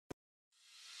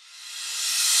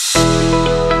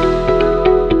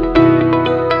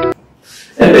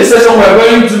In this session, we're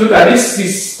going to look at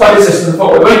this study session 4.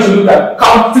 We're going to look at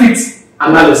conflict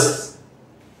analysis.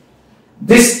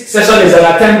 This session is an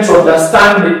attempt to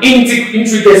understand the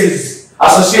intricacies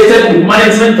associated with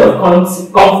management of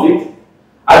conflict,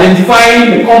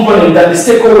 identifying the component and the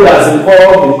stakeholders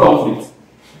involved in conflict.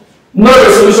 No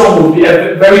resolution will be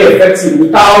very effective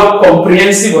without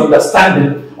comprehensive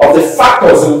understanding of the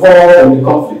factors involved in the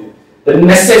conflict. What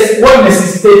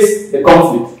necessitates the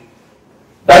conflict?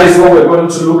 That is what we're going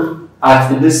to look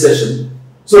at in this session.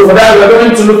 So for that, we're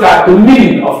going to look at the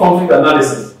meaning of conflict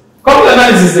analysis. Conflict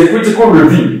analysis is a critical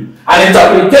review, an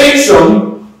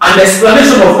interpretation and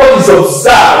explanation of what is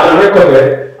observed and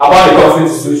recorded about the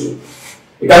conflict situation.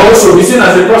 It can also be seen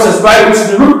as a process by which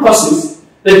the root causes,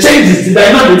 the changes, the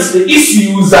dynamics, the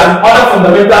issues, and other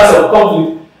fundamentals of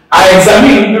conflict are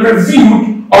examined,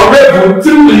 reviewed, or reviewed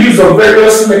through the use of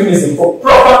various mechanisms for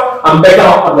proper and better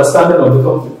understanding of the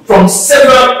conflict from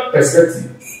several perspectives.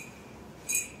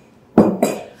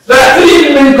 There are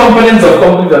three main components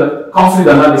of conflict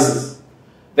analysis: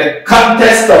 the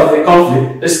context of the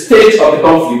conflict, the stage of the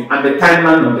conflict, and the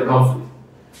timeline of the conflict.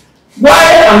 While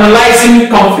analyzing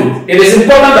conflict, it is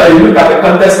important that you look at the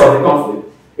context of the conflict.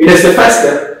 It is the first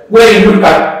step where you look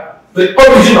at the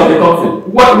origin of the conflict,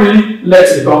 what really led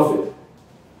to the conflict.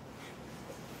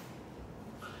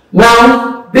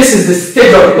 Now, this is the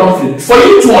stage of the conflict. For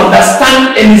you to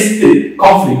understand any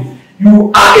conflict,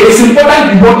 it is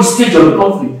important you know the stage of the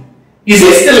conflict. Is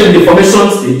it still in the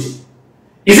formation stage?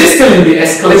 Is it still in the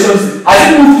escalation stage?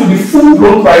 Has it moved to the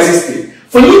full-blown crisis stage?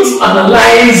 For you to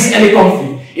analyze any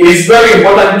conflict, it is very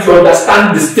important to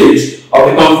understand the stage of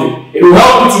the conflict. It will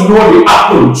help you to know the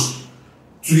approach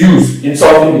to use in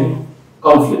solving the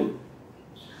conflict.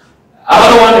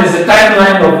 Another one is the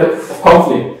timeline of the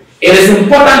conflict. It is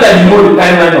important that you know the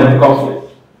timeline of the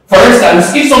conflict. For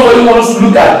instance, if somebody wants to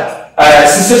look at a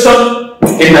situation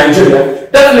in Nigeria,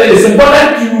 definitely it's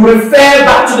important to refer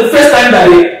back to the first time that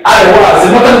they had a war, as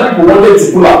a lot of people wanted to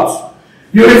pull out.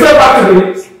 You refer back to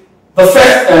the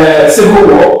first civil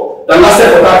war that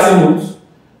lasted for 30 months.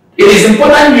 It is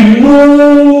important you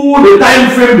know the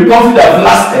time frame the conflict has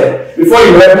lasted before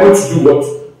you are able to do what?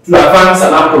 To advance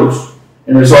an approach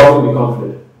in resolving the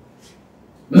conflict.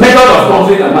 Method of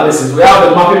conflict analysis. We have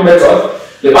the mapping method,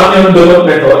 the onion donut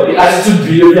method, the attitude,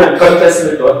 behavior, and context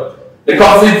method, the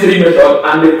conflict tree method,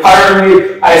 and the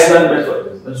pyramid Iceland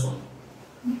method. This one.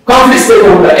 Conflict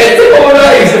stakeholder. A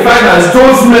stakeholder is defined as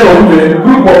those men or women,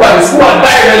 group of parties who are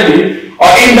directly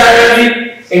or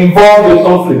indirectly involved in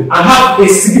conflict and have a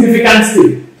significant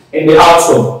stake in the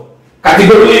outcome.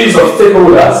 Categories of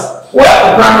stakeholders. What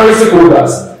are the primary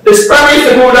stakeholders? The primary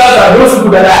stakeholders are those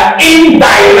people that are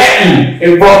indirectly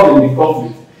involved in the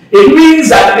conflict. It means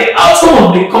that the outcome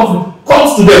of the conflict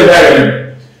comes to them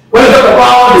directly. When you talk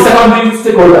about the secondary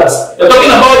stakeholders, you're talking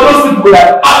about those people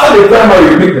that after the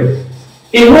primary victim,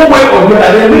 in one way or the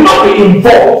other, they will not be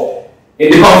involved in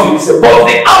the conflict, but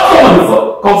the outcome of the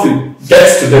conflict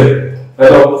gets to them. The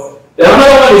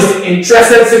another one is the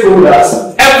interested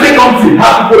stakeholders. Every conflict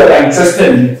has people that are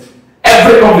interested in it.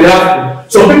 Every conflict has people.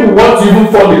 Some people want to even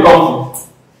form the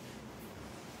conflict.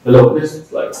 This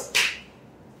is like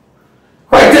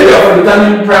criteria for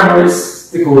determining primary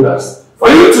stakeholders. For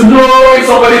you to know if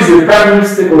somebody is a primary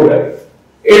stakeholder,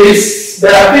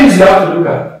 there are things you have to look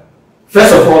at.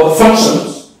 First of all, the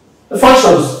functions. The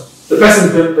functions the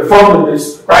person performing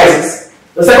this crisis.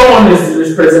 The second one is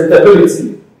the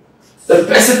representability. The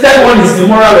third one is the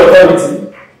moral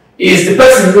authority. Is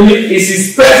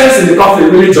his presence in the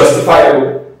conflict really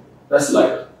justifiable? That's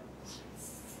like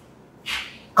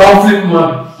conflict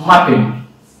mapping.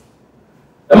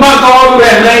 The map called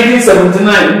in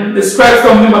 1979 describes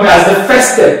conflict mapping as the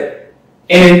first step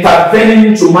in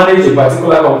intervening to manage a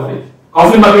particular conflict.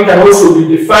 Conflict mapping can also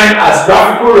be defined as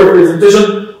graphical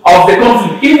representation of the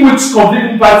conflict in which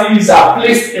conflicting parties are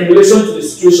placed in relation to the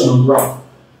situation on ground.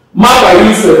 Map are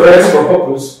used to reference for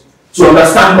purpose to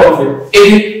understand conflict.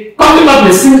 A conflict map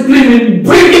may simply mean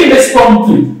bringing this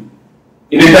conflict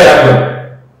in a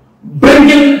diagram.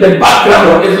 Bringing the background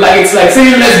of it, it's like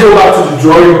saying, let's go back to the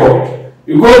drawing board.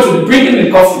 You go to bringing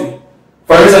the conflict.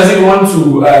 For instance, if you want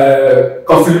to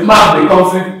conflict map the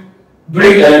conflict, do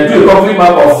a conflict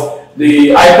map of the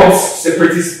IPOP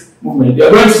separatist movement.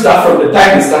 You're going to start from the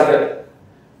time it started.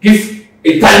 Give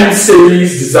a time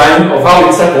series design of how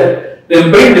it started,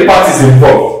 then bring the parties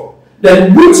involved.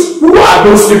 Then who are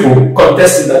those people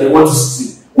contesting that they want to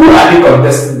see? Who are they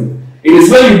contesting with? It is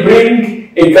when you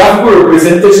bring a graphical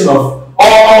representation of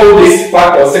all these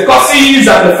factors, the causes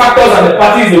and the factors and the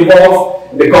parties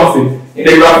involved in the conflict, in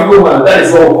the graphical manner. That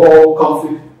is what we call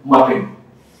conflict mapping.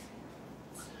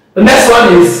 The next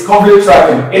one is conflict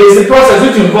tracking. It is a process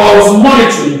which involves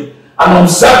monitoring and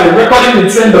observing, recording the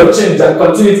trend of change and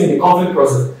continuity in the conflict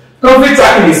process. Conflict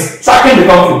tracking is tracking the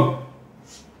conflict.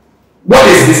 What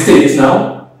is the state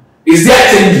now? Is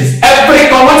there changes? What you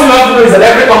have to know is that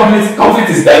every conflict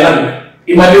is dynamic.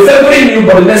 It might be favoring you,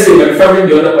 but the next day it might be favoring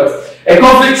the other party. A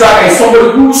conflict tracker is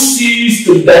somebody who sees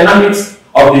to the dynamics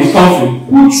of the conflict,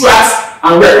 who tracks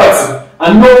and records it,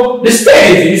 and know the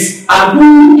stages and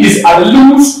who is at the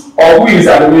loose or who is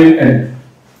at the winning end.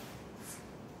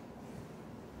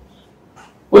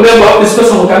 When we have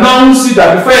discussion, we can now see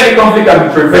that before any conflict can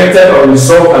be prevented or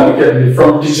resolved amicably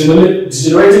from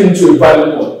degenerating into a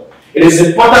violent one, it is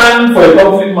important for a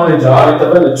conflict manager or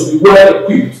intervener to be well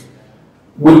equipped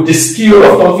with the skill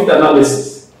of conflict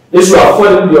analysis. This will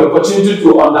afford them the opportunity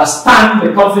to understand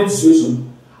the conflict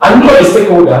situation and know the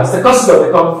stakeholders, the causes of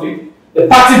the conflict, the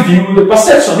party view, the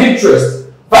perception, interest,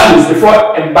 values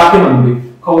before embarking on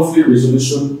the conflict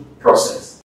resolution process.